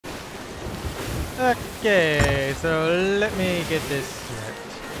Okay, so let me get this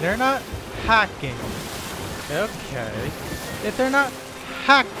straight. They're not hacking. Okay. If they're not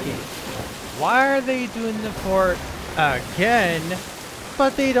hacking, why are they doing the port again,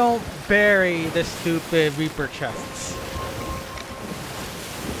 but they don't bury the stupid Reaper chests?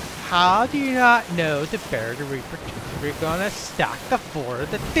 How do you not know to bury the Reaper chests? We're gonna stack the fort of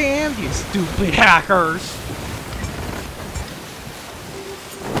the damned, you stupid hackers!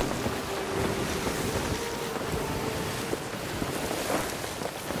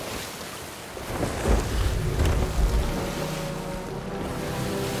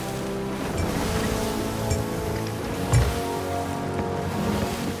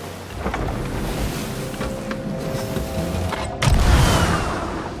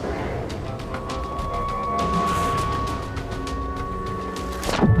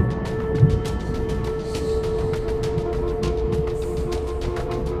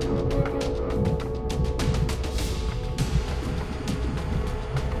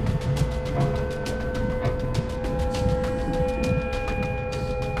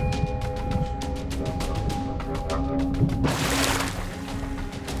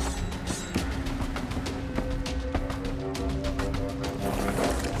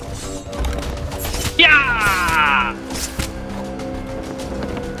 Yeah!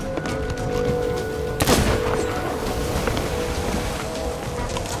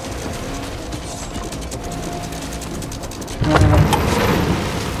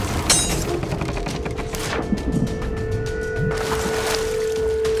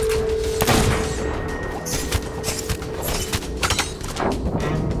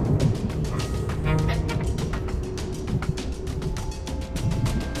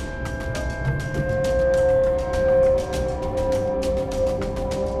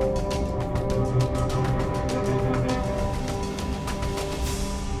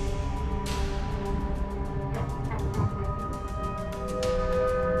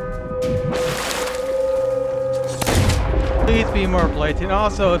 Please be more blatant.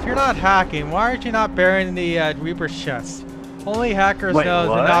 Also, if you're not hacking, why aren't you not burying the Reaper chest? Only hackers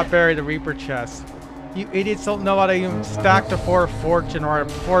know to not bury the Reaper chest. You idiots don't know how to even stack the Fort of Fortune or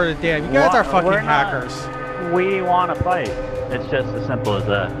Fort of the Damned. You guys are fucking hackers. We want to fight. It's just as simple as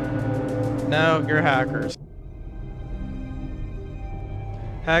that. No, you're hackers.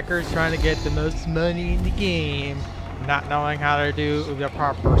 Hackers trying to get the most money in the game, not knowing how to do the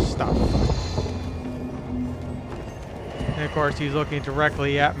proper stuff. And of course, he's looking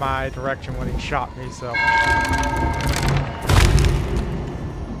directly at my direction when he shot me, so.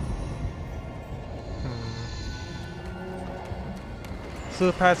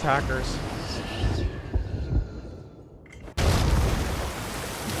 Sleuth has hackers.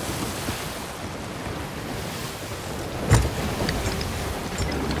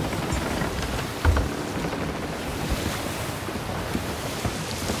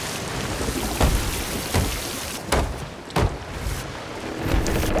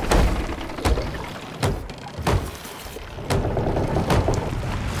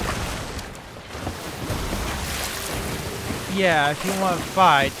 Yeah, if you want to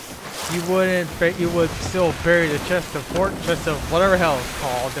fight, you would still bury the chest of whatever hell it's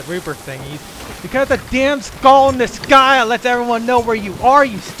called, the Reaper thingies. Because the damn skull in the sky lets everyone know where you are,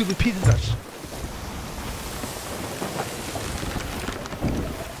 you stupid pieces of shit.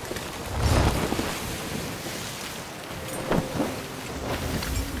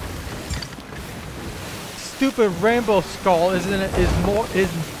 Stupid rainbow skull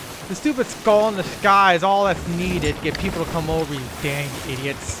the stupid skull in the sky is all that's needed to get people to come over, you dang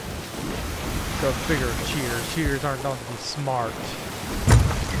idiots. Go figure, cheaters. Cheaters aren't known to be smart.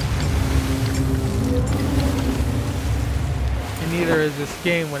 And neither is this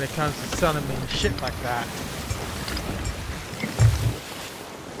game when it comes to selling me shit like that.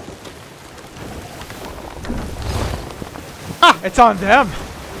 Ah! It's on them!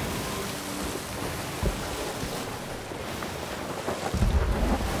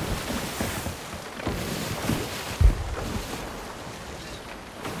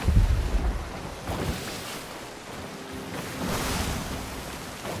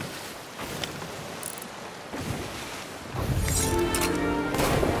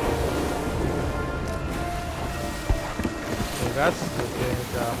 That's a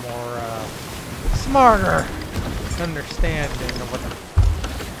bit more smarter understanding of what.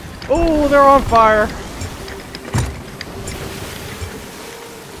 Oh, they're on fire!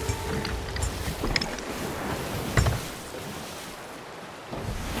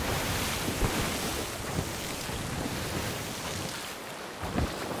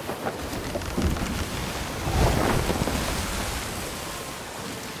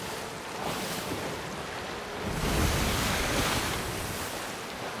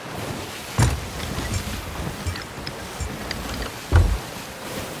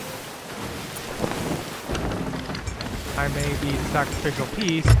 I may be the sacrificial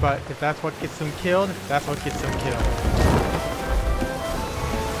piece, but if that's what gets them killed, that's what gets them killed.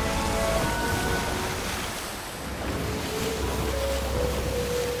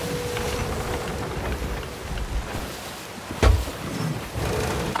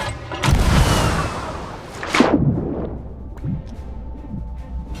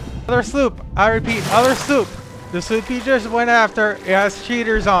 Other sloop! I repeat, other sloop! The sloop he just went after, it has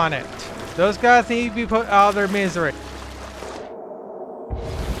cheaters on it. Those guys need to be put out of their misery.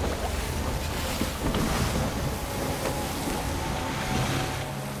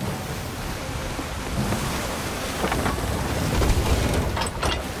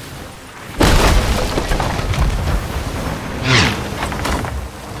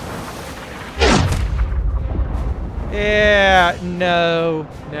 Yeah, no,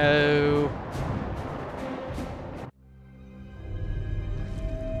 no.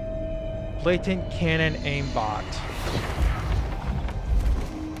 Blatant cannon aimbot.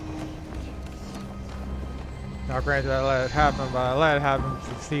 Now granted I let it happen, but I let it happen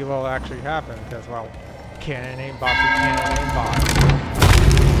to see what will actually happen because, well, cannon aimbot's a cannon aimbot.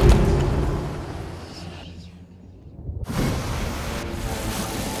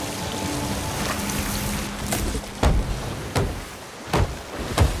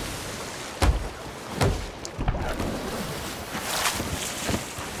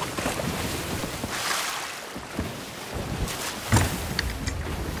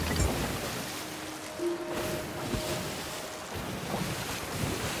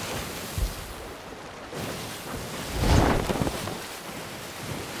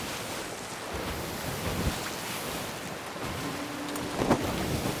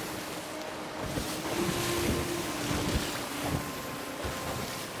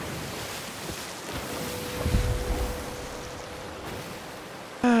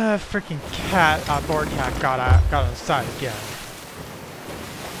 Freaking cat, outdoor cat got inside again.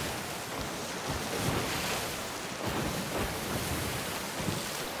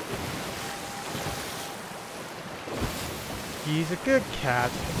 He's a good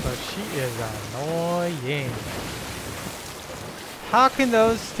cat, but she is annoying. How can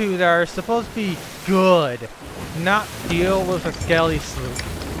those two that are supposed to be good not deal with a skelly sloop?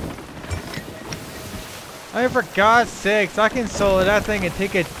 I mean, for God's sakes, I can solo that thing and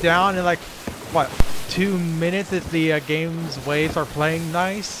take it down in like, what, 2 minutes if the game's waves are playing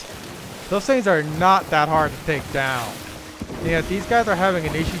nice? Those things are not that hard to take down. Yeah, these guys are having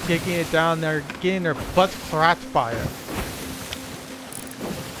an issue taking it down. They're getting their butts cracked by it.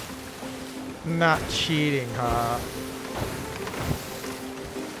 Not cheating, huh?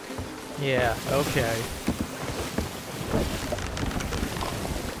 Yeah, okay.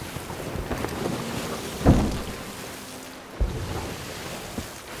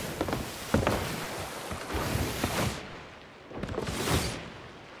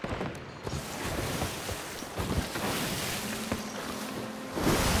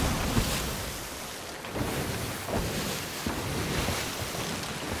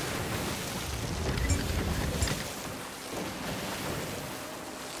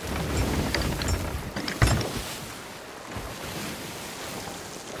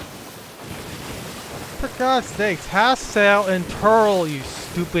 For God's sakes, have sail and turtle, you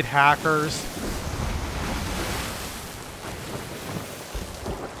stupid hackers.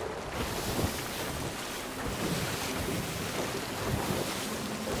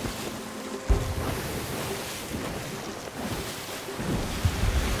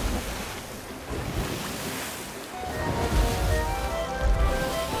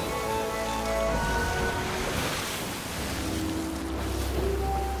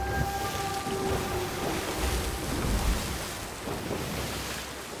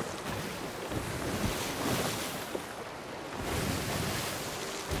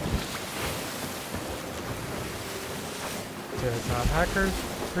 Hackers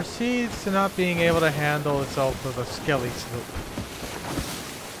proceeds to not being able to handle itself with a skelly sloop.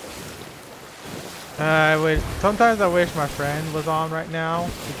 Sometimes I wish my friend was on right now,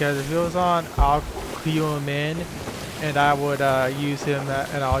 because if he was on, I'll clue him in, and I would use him,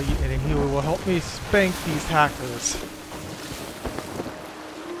 and he will help me spank these hackers.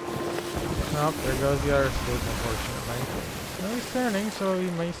 Oh, there goes the other sloop, unfortunately. No, he's turning, so he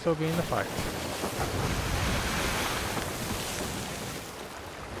may still be in the fight.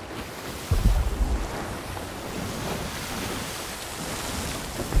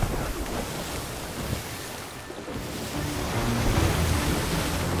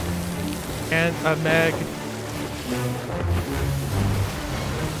 And a Meg.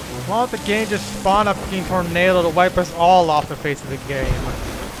 Why don't the game just spawn a fucking tornado to wipe us all off the face of the game?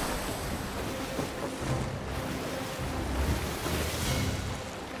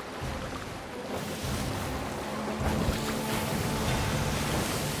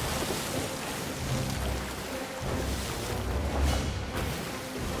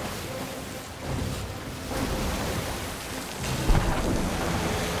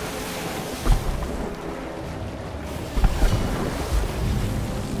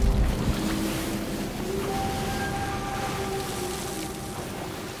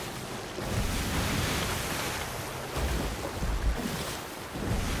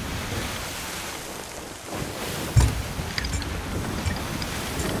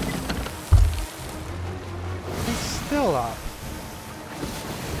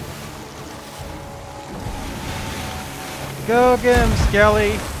 Go get him,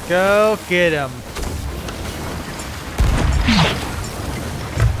 Skelly. Go get him.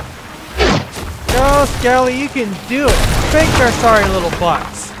 Go, Skelly, you can do it. Spank their sorry little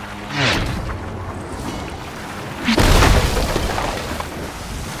butts.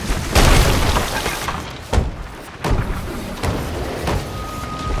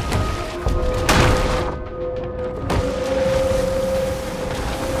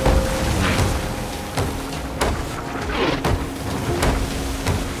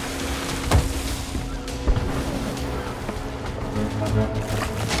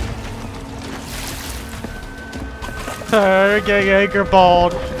 Getting anchor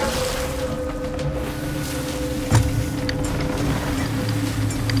balled.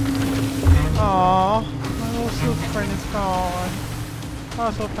 Aww, my little silk friend is gone. I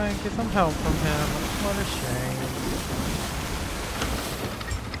was hoping I could get some help from him. What a shame.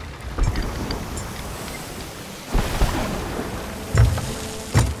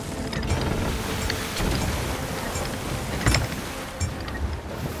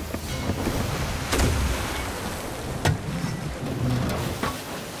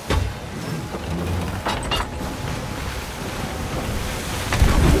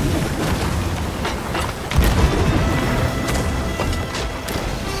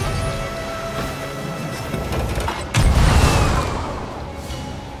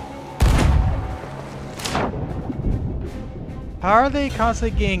 How are they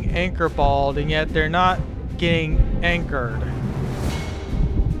constantly getting anchor balled and yet they're not getting anchored?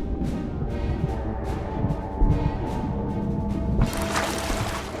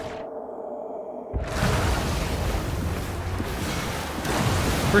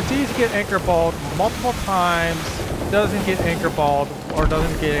 Proceeds to get anchor balled multiple times, doesn't get anchor balled, or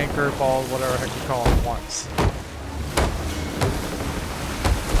doesn't get anchor balled, whatever the heck you call it, once.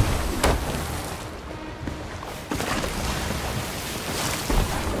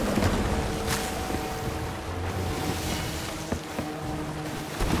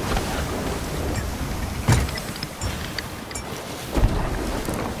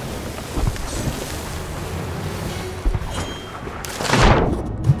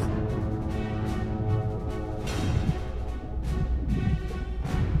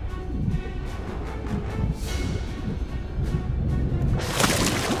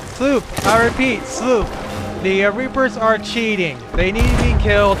 Sloop, I repeat, Sloop. The Reapers are cheating. They need to be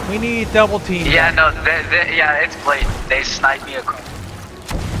killed. We need double team. Yeah, no, yeah, it's blatant. They sniped me across.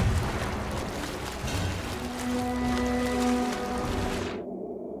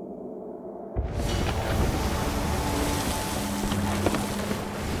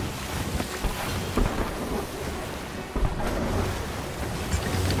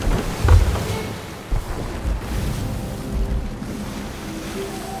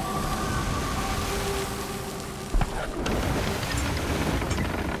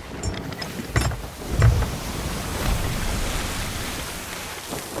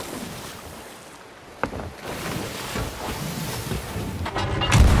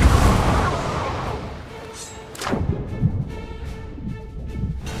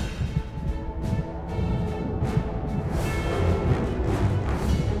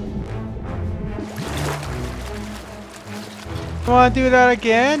 Want to do that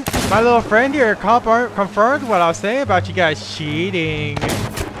again? My little friend here confirmed what I was saying about you guys cheating.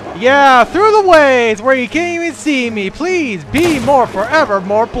 Yeah, through the ways where you can't even see me. Please be forever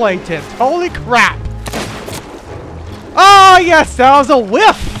more blatant. Holy crap. Oh, yes, that was a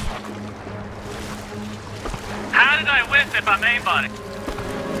whiff. How did I whiff if I'm aimbotting?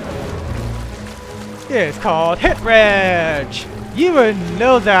 It's called Hit Reg. You would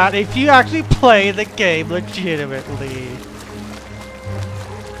know that if you actually play the game legitimately.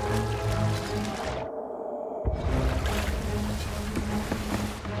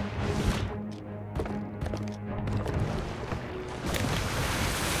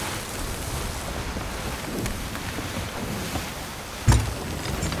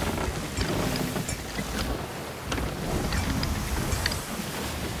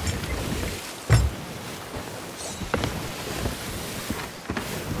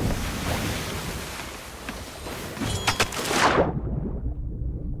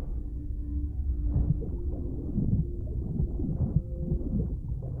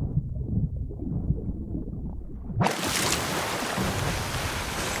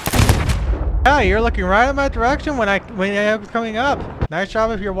 Yeah, you're looking right in my direction when I was coming up. Nice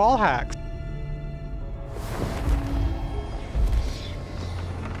job with your wall hacks.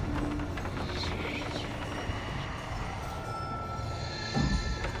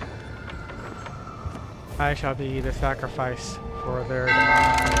 I shall be the sacrifice for their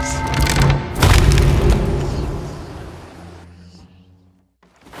demise.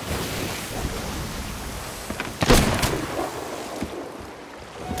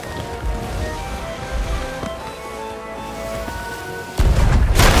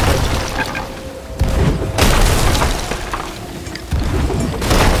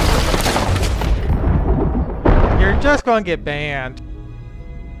 just gonna get banned.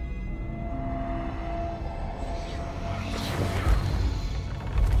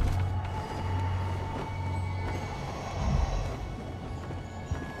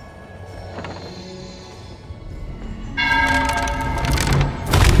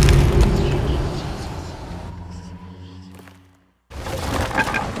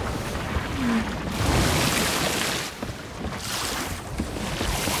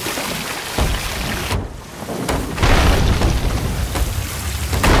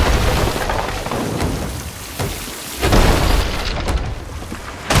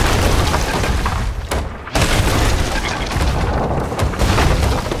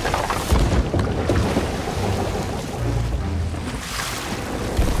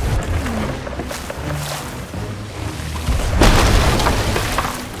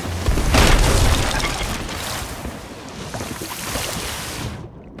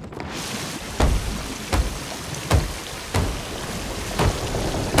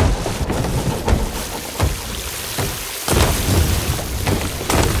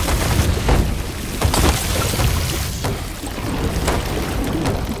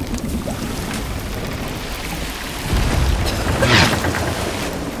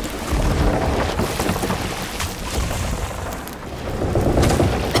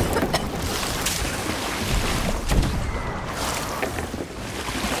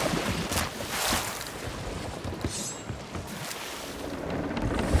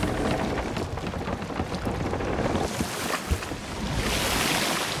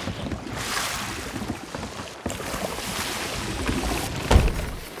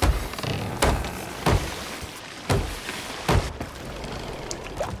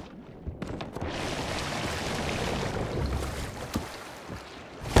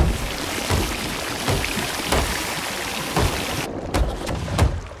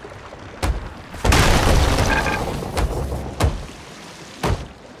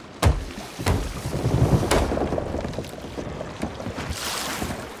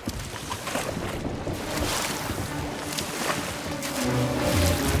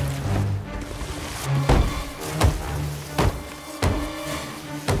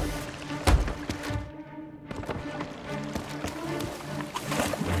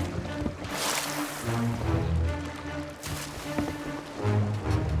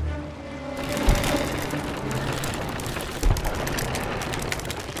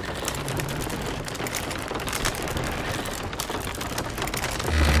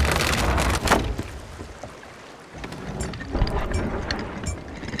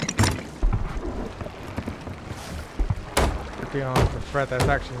 Being on the threat, that's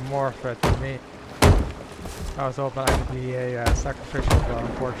actually more a threat to me. I was hoping I could be a sacrificial, but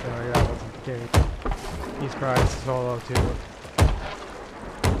unfortunately that wasn't the case. He's probably solo too.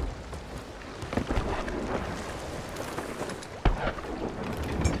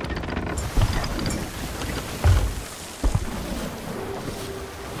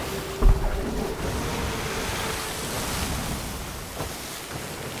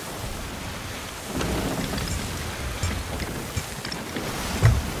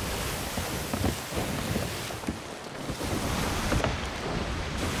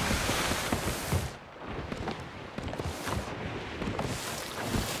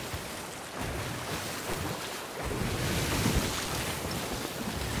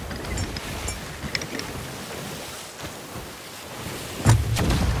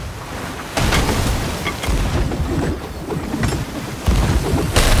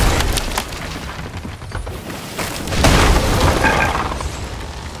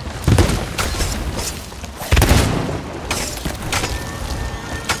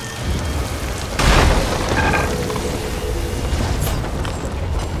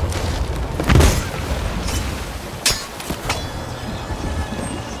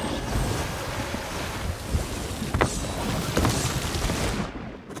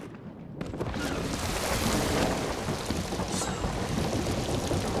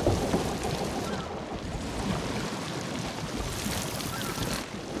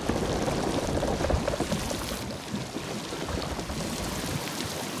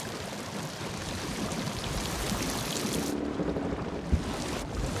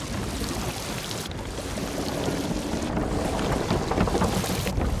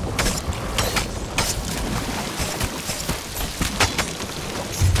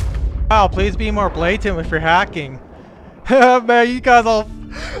 Wow, please be more blatant with your hacking. Man, you guys all...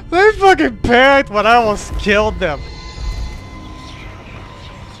 They fucking panicked when I almost killed them.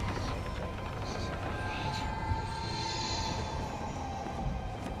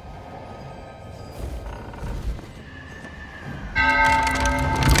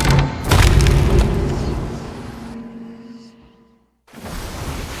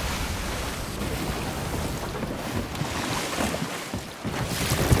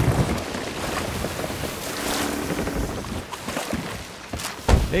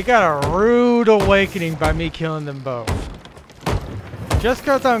 They got a rude awakening by me killing them both. Just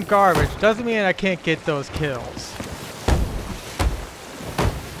because I'm garbage doesn't mean I can't get those kills.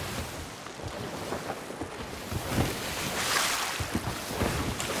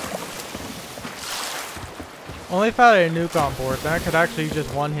 Only if I had a nuke on board, then I could actually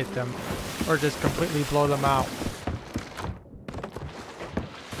just one-hit them. Or just completely blow them out.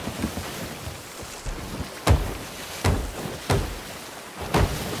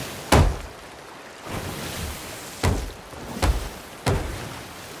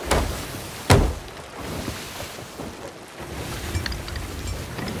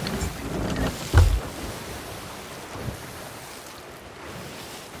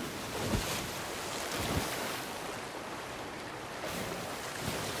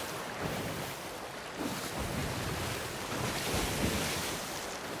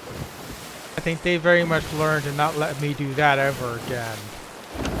 I think they very much learned to not let me do that ever again.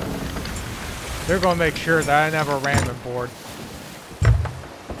 They're gonna make sure that I never ram them board.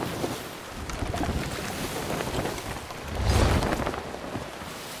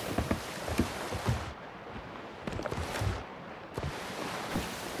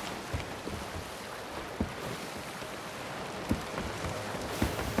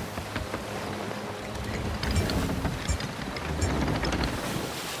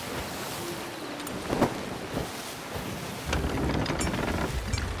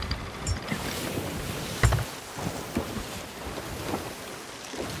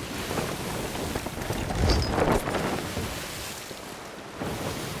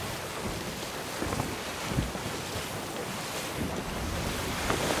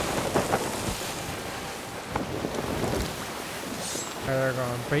 They're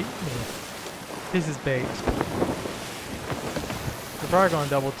gonna bait me. This is bait. They're probably gonna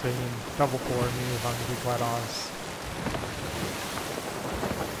double team, double core me if I'm gonna be quite honest.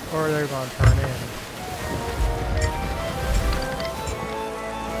 Or they're gonna turn in.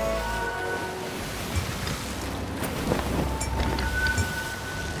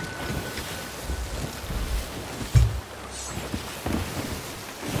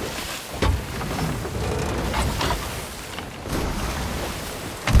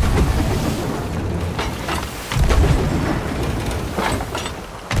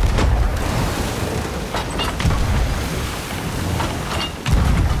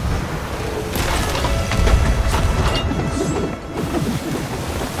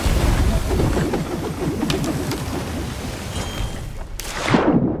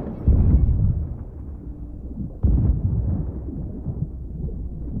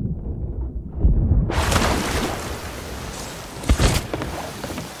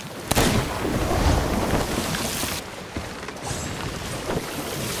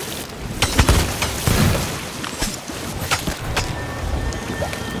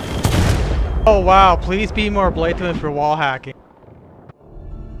 Oh wow, please be more blatant for wall hacking.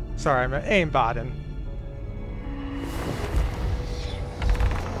 Sorry, I'm aimbotting.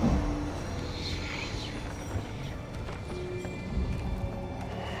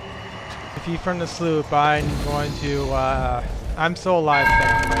 If you from the sloop, I'm going to, I'm still alive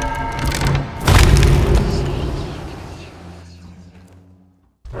technically.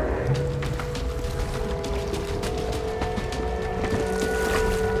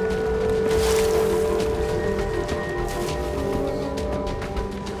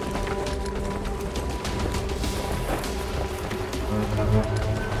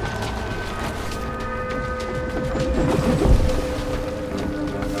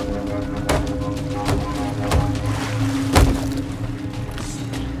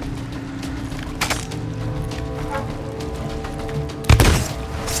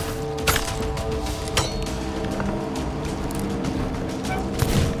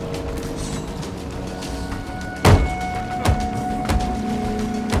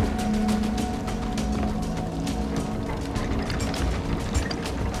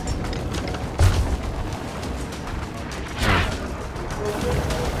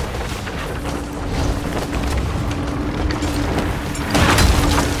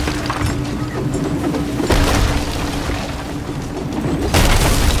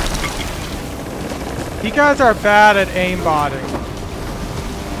 You guys are bad at aimbotting.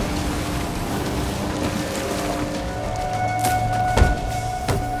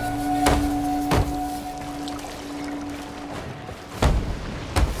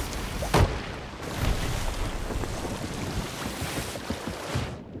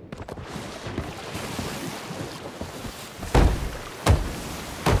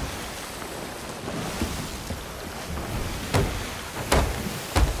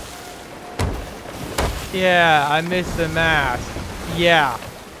 Yeah, I missed the mask. Yeah.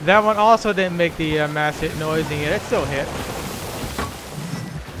 That one also didn't make the mass hit noise, and yet it still hit.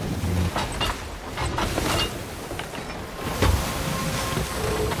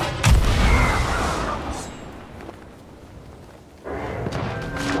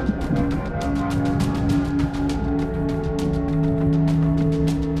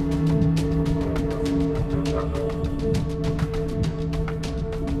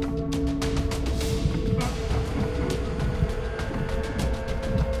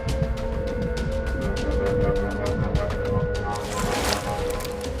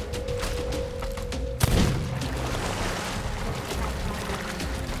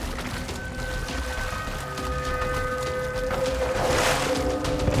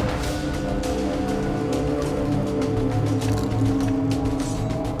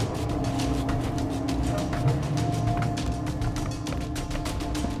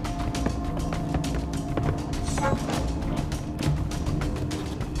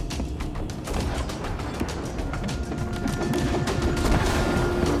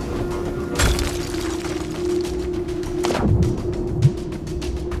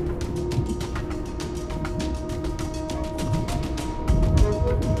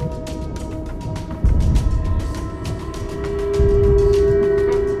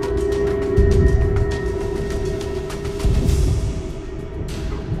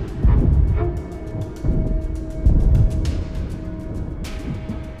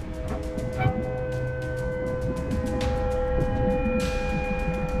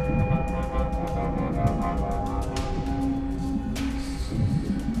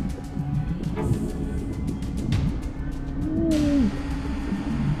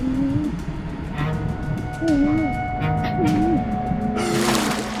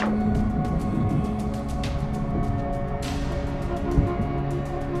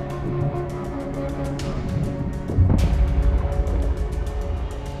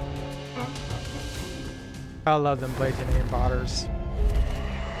 I love them blazing aim botters.